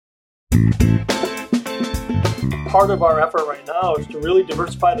Part of our effort right now is to really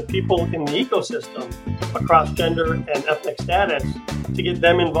diversify the people in the ecosystem across gender and ethnic status to get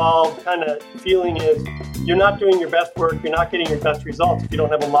them involved. Kind of feeling is you're not doing your best work, you're not getting your best results if you don't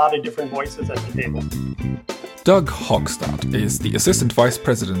have a lot of different voices at the table. Doug Hochstadt is the Assistant Vice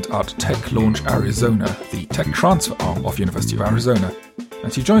President at Tech Launch Arizona, the tech transfer arm of University of Arizona.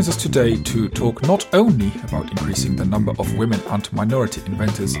 And he joins us today to talk not only about increasing the number of women and minority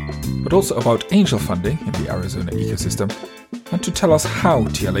inventors, but also about angel funding in the Arizona ecosystem, and to tell us how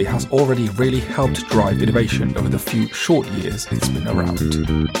TLA has already really helped drive innovation over the few short years it's been around.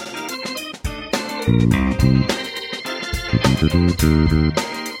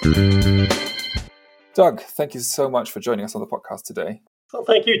 Doug, thank you so much for joining us on the podcast today. Well,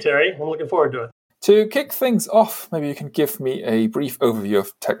 thank you, Terry. I'm looking forward to it. To kick things off, maybe you can give me a brief overview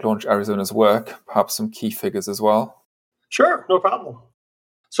of Tech Launch Arizona's work, perhaps some key figures as well. Sure, no problem.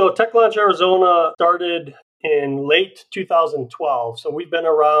 So Tech Launch Arizona started in late 2012. So we've been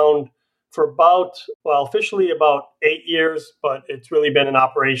around for officially about 8 years, but it's really been in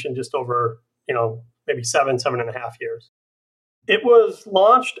operation just over, maybe 7.5 years. It was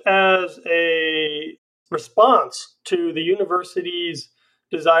launched as a response to the university's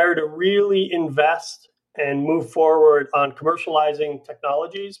desire to really invest and move forward on commercializing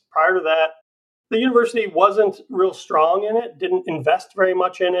technologies. Prior to that, the university wasn't real strong in it, didn't invest very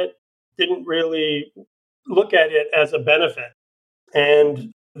much in it, didn't really look at it as a benefit.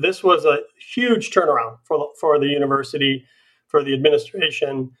 And this was a huge turnaround for the university, for the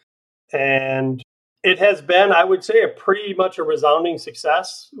administration. And it has been, I would say, pretty much a resounding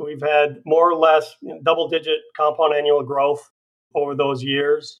success. We've had more or less double-digit compound annual growth over those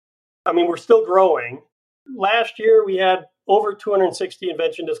years. I mean, we're still growing. Last year, we had over 260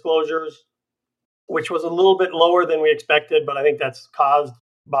 invention disclosures, which was a little bit lower than we expected, but I think that's caused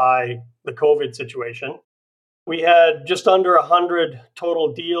by the COVID situation. We had just under 100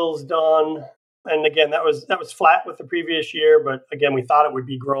 total deals done. And again, that was flat with the previous year, but again, we thought it would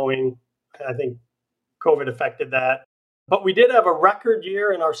be growing. I think COVID affected that. But we did have a record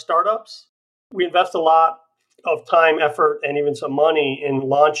year in our startups. We invest a lot of time, effort, and even some money in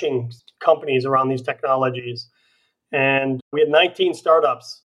launching companies around these technologies. And we had 19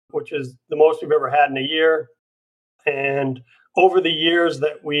 startups, which is the most we've ever had in a year. And over the years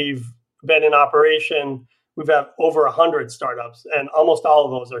that we've been in operation, we've had over 100 startups, and almost all of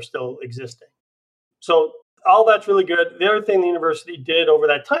those are still existing. So all that's really good. The other thing the university did over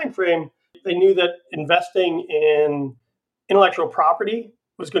that time frame, they knew that investing in intellectual property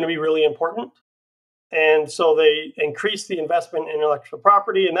was going to be really important. And so they increased the investment in intellectual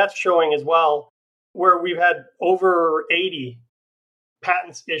property, and that's showing as well, where we've had over 80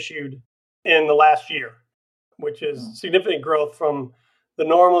 patents issued in the last year, which is significant growth from the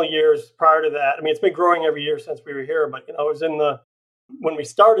normal years prior to that. I mean, it's been growing every year since we were here, but it was when we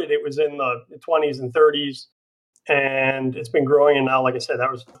started, it was in the 20s and 30s, and it's been growing. And now, like I said,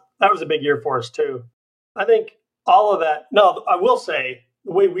 that was a big year for us too. I think all of that. No, I will say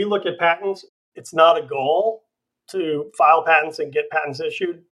the way we look at patents, it's not a goal to file patents and get patents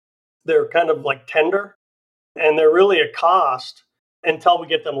issued. They're kind of like tender, and they're really a cost until we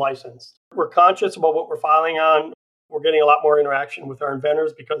get them licensed. We're conscious about what we're filing on. We're getting a lot more interaction with our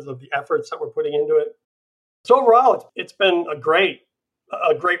inventors because of the efforts that we're putting into it. So overall, it's been a great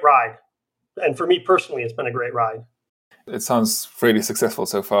ride. And for me personally, it's been a great ride. It sounds really successful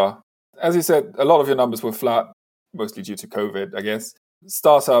so far. As you said, a lot of your numbers were flat, mostly due to COVID, I guess.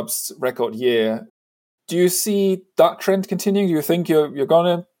 Startups, record year. Do you see that trend continuing? Do you think you're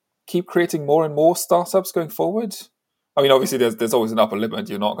going to keep creating more and more startups going forward? I mean, obviously, there's always an upper limit.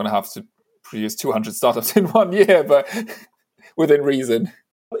 You're not going to have to produce 200 startups in 1 year, but within reason.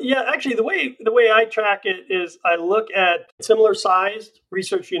 Yeah, actually, the way I track it is I look at similar sized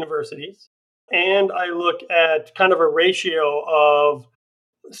research universities, and I look at kind of a ratio of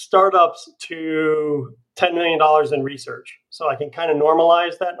startups to $10 million in research. So I can kind of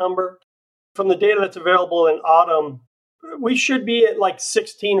normalize that number. From the data that's available in autumn, we should be at like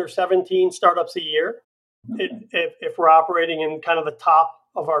 16 or 17 startups a year if we're operating in kind of the top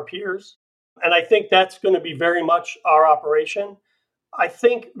of our peers. And I think that's going to be very much our operation. I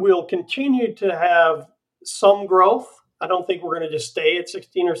think we'll continue to have some growth. I don't think we're going to just stay at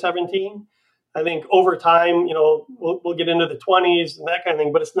 16 or 17. I think over time, we'll get into the 20s and that kind of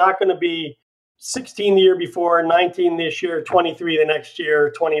thing, but it's not going to be 16 the year before, 19 this year, 23 the next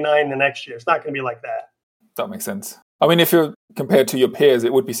year, 29 the next year. It's not going to be like that. That makes sense. I mean, if you're compared to your peers,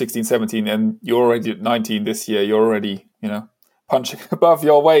 it would be 16, 17, and you're already at 19 this year. You're already, punching above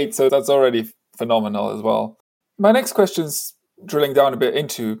your weight. So that's already phenomenal as well. My next question's drilling down a bit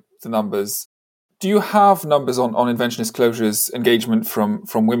into the numbers. Do you have numbers on invention disclosures engagement from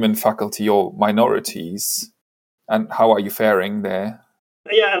women faculty or minorities? And how are you faring there?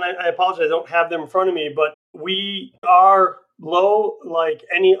 Yeah, and I apologize, I don't have them in front of me, but we are low like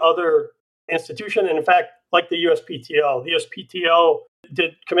any other institution. And in fact, like the USPTO. The USPTO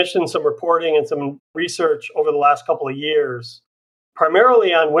did commission some reporting and some research over the last couple of years,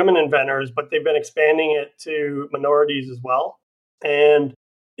 primarily on women inventors, but they've been expanding it to minorities as well. And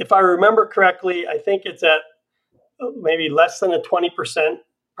if I remember correctly, I think it's at maybe less than a 20%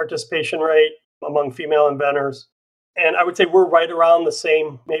 participation rate among female inventors. And I would say we're right around the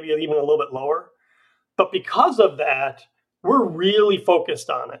same, maybe even a little bit lower. But because of that, we're really focused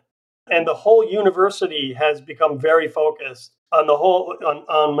on it. And the whole university has become very focused on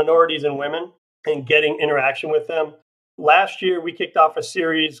on minorities and women and getting interaction with them. Last year, we kicked off a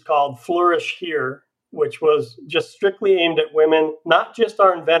series called Flourish Here, which was just strictly aimed at women, not just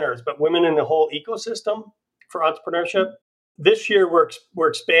our inventors, but women in the whole ecosystem for entrepreneurship. This year, we're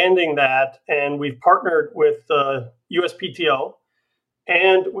expanding that, and we've partnered with the USPTO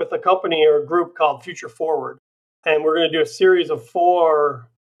and with a company or a group called Future Forward. And we're going to do a series of 4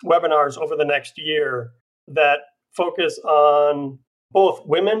 webinars over the next year that focus on both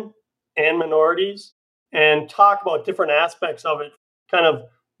women and minorities and talk about different aspects of it. Kind of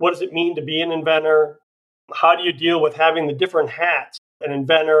what does it mean to be an inventor? How do you deal with having the different hats? An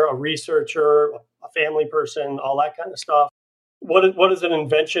inventor, a researcher, a family person, all that kind of stuff. What does an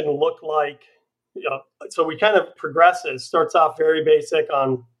invention look like? So we kind of progress it. It starts off very basic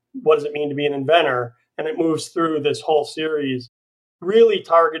on what does it mean to be an inventor, and it moves through this whole series, really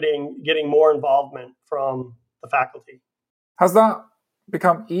targeting getting more involvement from the faculty. Has that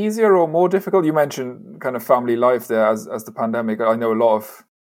become easier or more difficult? You mentioned kind of family life there as the pandemic. I know a lot of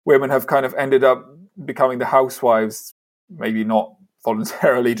women have kind of ended up becoming the housewives, maybe not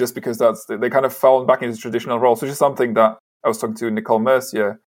voluntarily, just because they kind of fallen back into traditional roles, which is something that I was talking to Nicole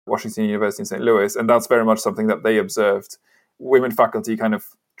Mercier, Washington University in St. Louis, and that's very much something that they observed. Women faculty kind of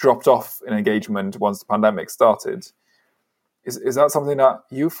dropped off in engagement once the pandemic started. Is that something that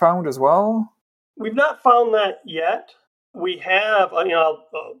you found as well? We've not found that yet. We have,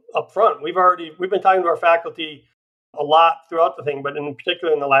 up front, we've been talking to our faculty a lot throughout the thing, but in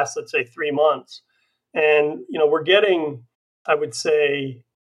particular in the last, let's say, 3 months. And, we're getting, I would say,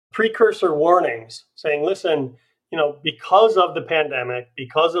 precursor warnings saying, listen, because of the pandemic,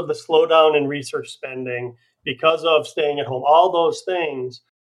 because of the slowdown in research spending, because of staying at home, all those things,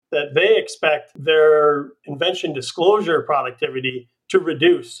 that they expect their invention disclosure productivity to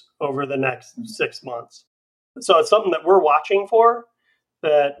reduce over the next 6 months. So it's something that we're watching for,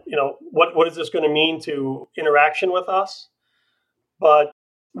 that, what is this going to mean to interaction with us? But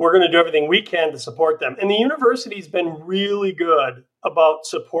we're going to do everything we can to support them. And the university's been really good about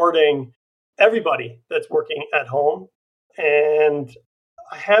supporting everybody that's working at home. And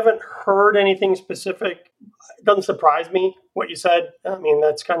I haven't heard anything specific. It doesn't surprise me what you said. I mean,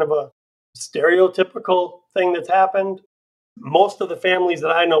 that's kind of a stereotypical thing that's happened. Most of the families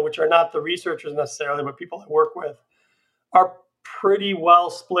that I know, which are not the researchers necessarily, but people I work with, are pretty well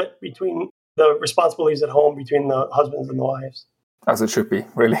split between the responsibilities at home between the husbands and the wives. As it should be,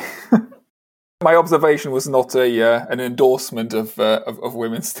 really. My observation was not an endorsement of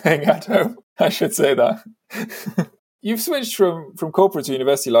women staying at home. I should say that. You've switched from corporate to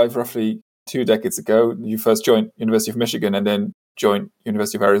university life roughly 2 decades ago. You first joined University of Michigan and then joined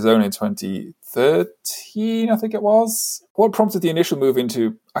University of Arizona in 2013, I think it was. What prompted the initial move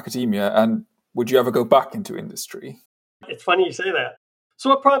into academia, and would you ever go back into industry? It's funny you say that. So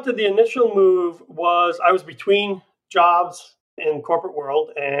what prompted the initial move was I was between jobs in the corporate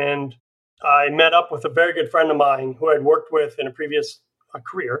world, and I met up with a very good friend of mine who I'd worked with in a previous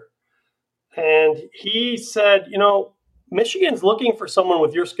career. And he said, Michigan's looking for someone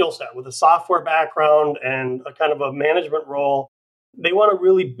with your skill set, with a software background and a kind of a management role. They want to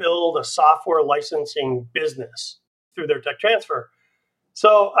really build a software licensing business through their tech transfer.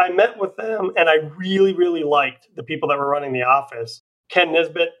 So I met with them, and I really, really liked the people that were running the office. Ken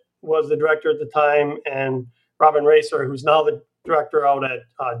Nisbet was the director at the time, and Robin Racer, who's now the director out at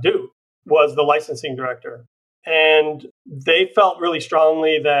Duke, was the licensing director. And they felt really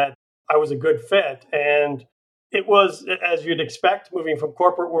strongly that I was a good fit. And it was, as you'd expect, moving from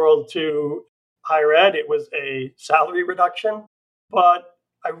corporate world to higher ed, it was a salary reduction. But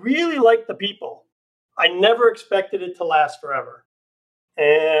I really liked the people. I never expected it to last forever.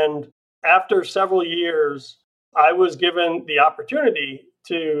 And after several years, I was given the opportunity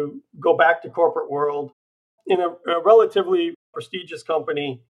to go back to corporate world in a relatively prestigious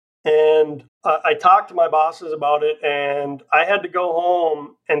company And I talked to my bosses about it, and I had to go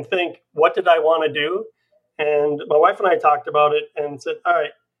home and think, what did I want to do? And my wife and I talked about it and said, all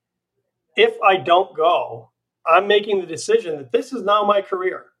right, if I don't go, I'm making the decision that this is now my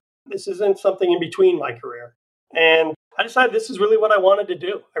career. This isn't something in between my career. And I decided this is really what I wanted to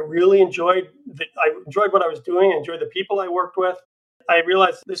do. I really enjoyed what I was doing, enjoyed the people I worked with. I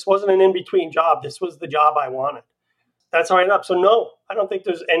realized this wasn't an in-between job. This was the job I wanted. That's how I ended up. So no, I don't think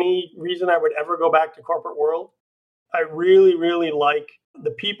there's any reason I would ever go back to corporate world. I really, really like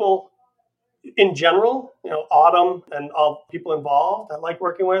the people in general, Autumn and all people involved I like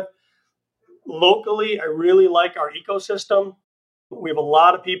working with. Locally, I really like our ecosystem. We have a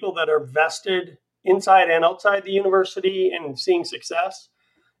lot of people that are vested inside and outside the university and seeing success.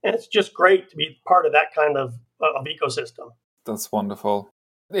 And it's just great to be part of that kind of ecosystem. That's wonderful.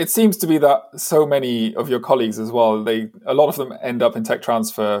 It seems to be that so many of your colleagues as well, a lot of them end up in tech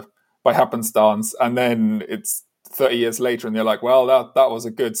transfer by happenstance, and then it's 30 years later and they're like, well, that was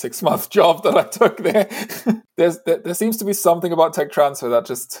a good 6-month job that I took there. There seems to be something about tech transfer that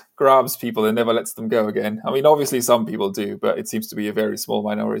just grabs people and never lets them go again. I mean, obviously some people do, but it seems to be a very small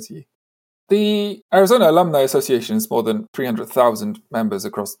minority. The Arizona Alumni Association has more than 300,000 members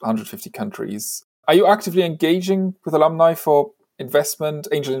across 150 countries. Are you actively engaging with alumni for investment,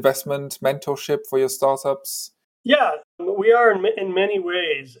 angel investment, mentorship for your startups? Yeah, we are in many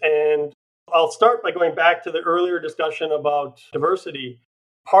ways. And I'll start by going back to the earlier discussion about diversity.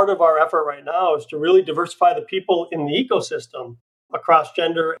 Part of our effort right now is to really diversify the people in the ecosystem across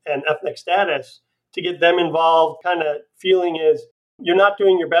gender and ethnic status to get them involved. Kind of feeling is you're not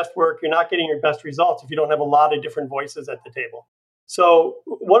doing your best work, you're not getting your best results if you don't have a lot of different voices at the table. So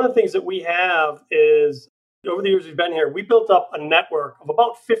one of the things that we have is over the years we've been here, we built up a network of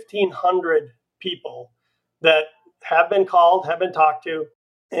about 1,500 people that have been called, have been talked to,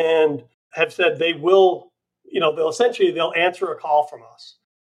 and have said they will, they'll answer a call from us.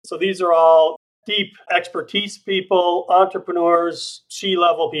 So these are all deep expertise people, entrepreneurs,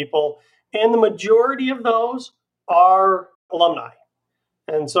 C-level people, and the majority of those are alumni.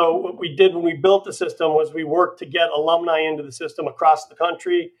 And so what we did when we built the system was we worked to get alumni into the system across the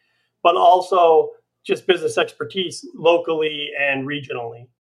country, but also just business expertise locally and regionally.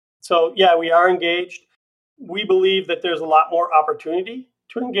 So yeah, we are engaged. We believe that there's a lot more opportunity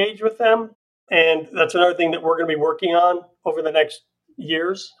to engage with them. And that's another thing that we're going to be working on over the next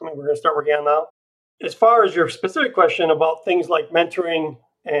years. I mean, we're going to start working on now. As far as your specific question about things like mentoring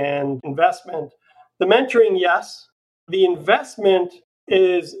and investment, the mentoring, yes. The investment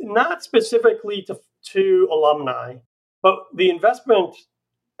is not specifically to alumni, but the investment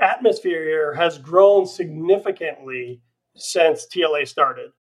atmosphere here has grown significantly since TLA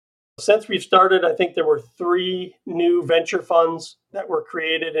started. Since we've started, I think there were 3 new venture funds that were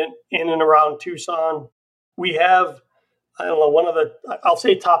created in and around Tucson. We have, I'll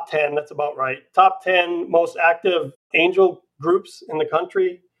say top 10, that's about right. Top 10 most active angel groups in the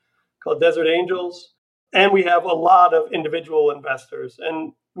country called Desert Angels. And we have a lot of individual investors.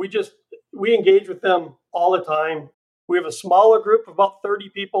 And we engage with them all the time. We have a smaller group of about 30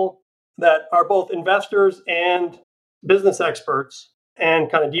 people that are both investors and business experts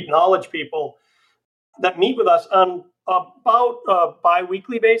and kind of deep knowledge people that meet with us on about a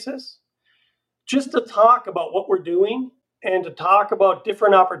bi-weekly basis just to talk about what we're doing and to talk about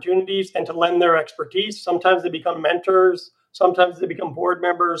different opportunities and to lend their expertise. Sometimes they become mentors. Sometimes they become board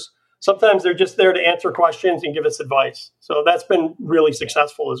members. Sometimes they're just there to answer questions and give us advice. So that's been really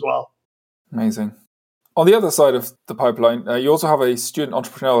successful as well. Amazing. On the other side of the pipeline, you also have a student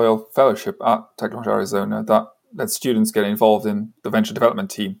entrepreneurial fellowship at TechLaunch Arizona that lets students get involved in the venture development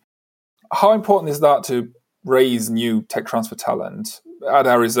team. How important is that to raise new tech transfer talent at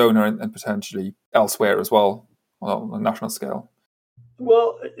Arizona and potentially elsewhere as well on a national scale?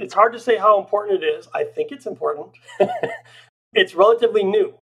 Well, it's hard to say how important it is. I think it's important. It's relatively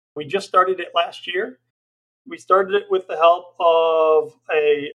new. We just started it last year. We started it with the help of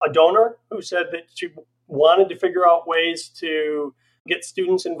a donor who said that she wanted to figure out ways to get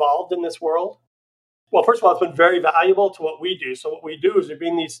students involved in this world. Well, first of all, it's been very valuable to what we do. So what we do is we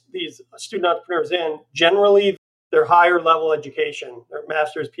bring these student entrepreneurs in. Generally, they're higher level education. They're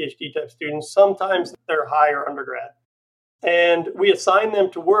master's, PhD type students. Sometimes they're higher undergrad. And we assign them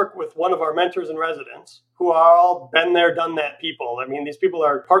to work with one of our mentors in residence who are all been there, done that people. I mean, these people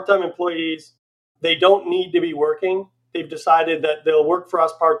are part-time employees. They don't need to be working. They've decided that they'll work for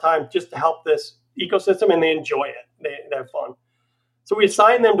us part-time just to help this ecosystem, and they enjoy it. They have fun. So we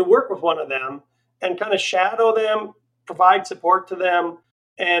assign them to work with one of them and kind of shadow them, provide support to them,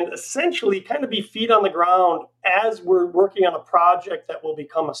 and essentially kind of be feet on the ground as we're working on a project that will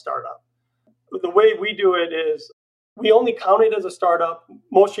become a startup. The way we do it is we only count it as a startup.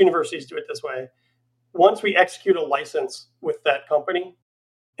 Most universities do it this way. Once we execute a license with that company,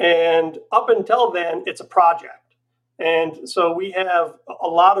 and up until then, it's a project. And so we have a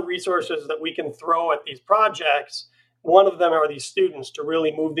lot of resources that we can throw at these projects. One of them are these students to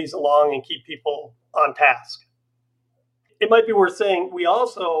really move these along and keep people on task. It might be worth saying we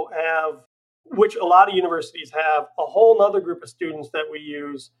also have, which a lot of universities have, a whole other group of students that we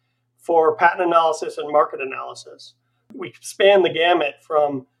use for patent analysis and market analysis. We span the gamut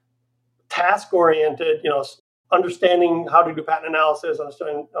from task-oriented, understanding how to do patent analysis,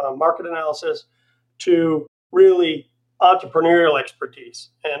 understanding market analysis, to really entrepreneurial expertise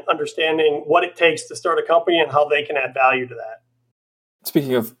and understanding what it takes to start a company and how they can add value to that.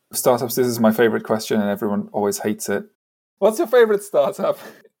 Speaking of startups, this is my favorite question and everyone always hates it. What's your favorite startup?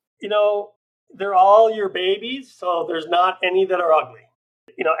 They're all your babies, so there's not any that are ugly.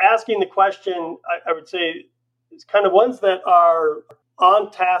 Asking the question, I would say, it's kind of ones that are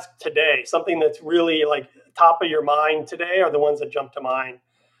on task today, something that's really like top of your mind today are the ones that jump to mind.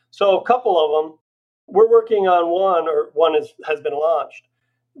 So a couple of them, we're working on one has been launched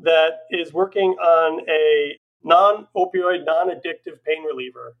that is working on a non-opioid, non-addictive pain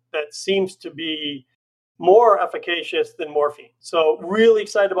reliever that seems to be more efficacious than morphine. So really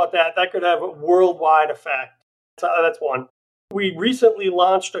excited about that. That could have a worldwide effect. So that's one. We recently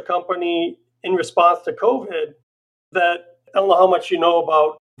launched a company in response to COVID that, I don't know how much you know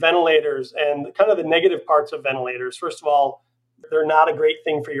about ventilators and kind of the negative parts of ventilators. First of all, they're not a great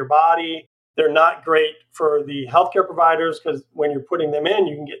thing for your body. They're not great for the healthcare providers because when you're putting them in,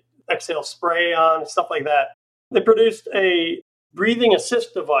 you can get exhale spray on, stuff like that. They produced a breathing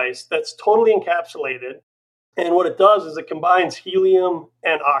assist device that's totally encapsulated. And what it does is it combines helium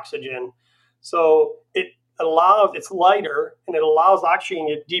and oxygen. So it's lighter and it allows oxygen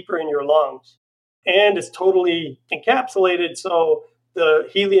to get deeper in your lungs. And it's totally encapsulated. So the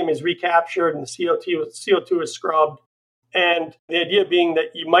helium is recaptured and the CO2 is scrubbed. And the idea being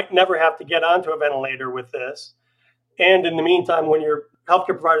that you might never have to get onto a ventilator with this. And in the meantime, when your healthcare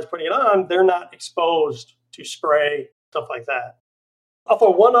provider is putting it on, they're not exposed to spray, stuff like that. I'll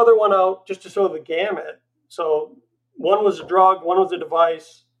throw one other one out just to show the gamut. So one was a drug, one was a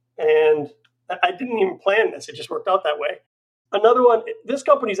device, and I didn't even plan this. It just worked out that way. Another one, this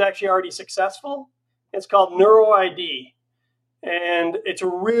company is actually already successful. It's called NeuroID. And it's a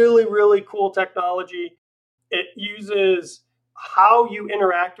really, really cool technology. It uses how you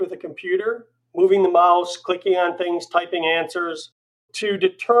interact with a computer, moving the mouse, clicking on things, typing answers, to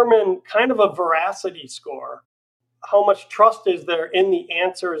determine kind of a veracity score. How much trust is there in the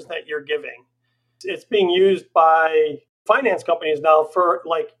answers that you're giving? It's being used by finance companies now for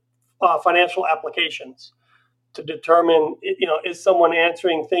financial applications to determine, is someone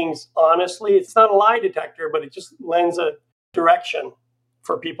answering things honestly? It's not a lie detector, but it just lends a direction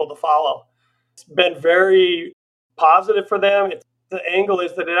for people to follow. It's been very positive for them. The angle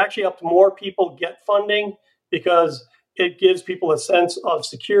is that it actually helped more people get funding because it gives people a sense of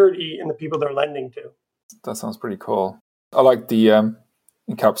security in the people they're lending to. That sounds pretty cool. I like the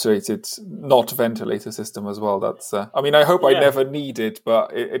encapsulated, not ventilator system as well. That's. I hope I never need it,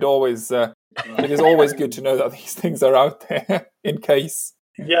 but it always. It is always good to know that these things are out there in case.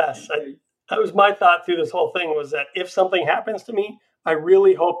 Yes, that was my thought through this whole thing, was that if something happens to me, I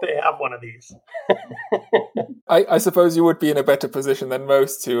really hope they have one of these. I suppose you would be in a better position than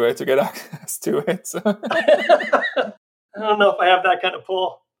most to get access to it. I don't know if I have that kind of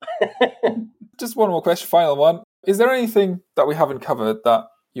pull. Just one more question, final one. Is there anything that we haven't covered that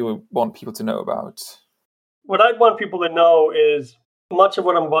you would want people to know about? What I'd want people to know is much of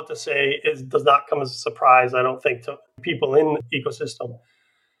what I'm about to say does not come as a surprise, I don't think, to people in the ecosystem.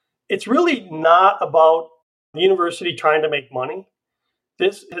 It's really not about the university trying to make money.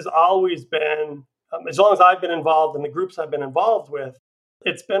 This has always been, as long as I've been involved in the groups I've been involved with,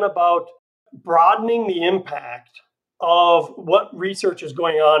 it's been about broadening the impact of what research is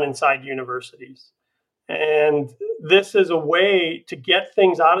going on inside universities. And this is a way to get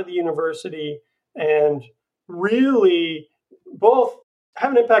things out of the university and really both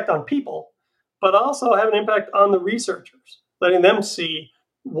have an impact on people, but also have an impact on the researchers, letting them see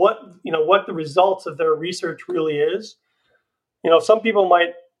what the results of their research really is. Some people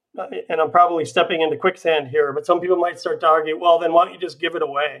might, and I'm probably stepping into quicksand here, but some people might start to argue, well, then why don't you just give it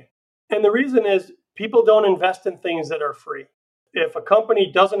away? And the reason is people don't invest in things that are free. If a company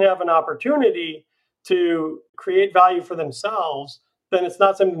doesn't have an opportunity to create value for themselves, then it's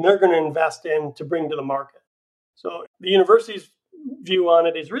not something they're going to invest in to bring to the market. So the universities view on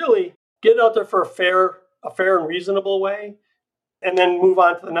it is really get out there for a fair and reasonable way, and then move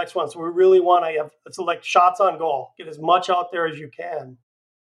on to the next one. So we really want to have, it's like shots on goal. Get as much out there as you can.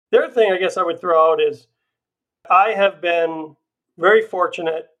 The other thing I guess I would throw out is I have been very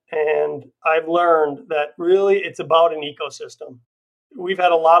fortunate, and I've learned that really it's about an ecosystem. We've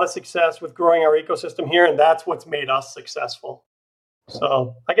had a lot of success with growing our ecosystem here, and that's what's made us successful.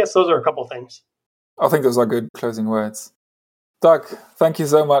 So I guess those are a couple of things. I think those are good closing words. Doug, thank you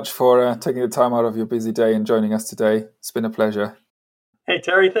so much for taking the time out of your busy day and joining us today. It's been a pleasure. Hey,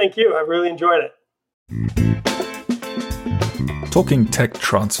 Terry, thank you. I really enjoyed it. Talking Tech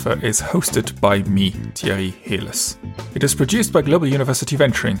Transfer is hosted by me, Thierry Heles. It is produced by Global University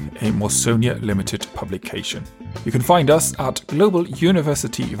Venturing, a Morsonia Limited publication. You can find us at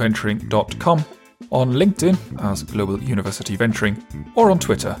globaluniversityventuring.com, on LinkedIn as Global University Venturing, or on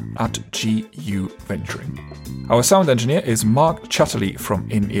Twitter at GU Venturing. Our sound engineer is Mark Chatterley from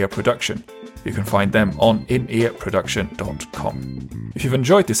In-Ear Production. You can find them on inearproduction.com. If you've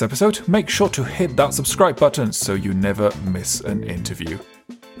enjoyed this episode, make sure to hit that subscribe button so you never miss an interview.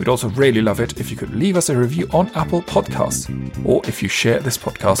 We'd also really love it if you could leave us a review on Apple Podcasts, or if you share this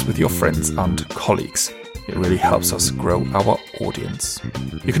podcast with your friends and colleagues. It really helps us grow our audience.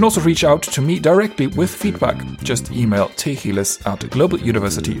 You can also reach out to me directly with feedback. Just email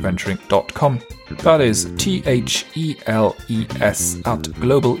theheles@globaluniversityventuring.com. That is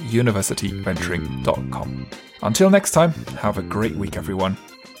THELES@globaluniversityventuring.com. Until next time, have a great week, everyone.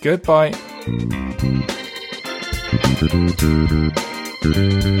 Goodbye.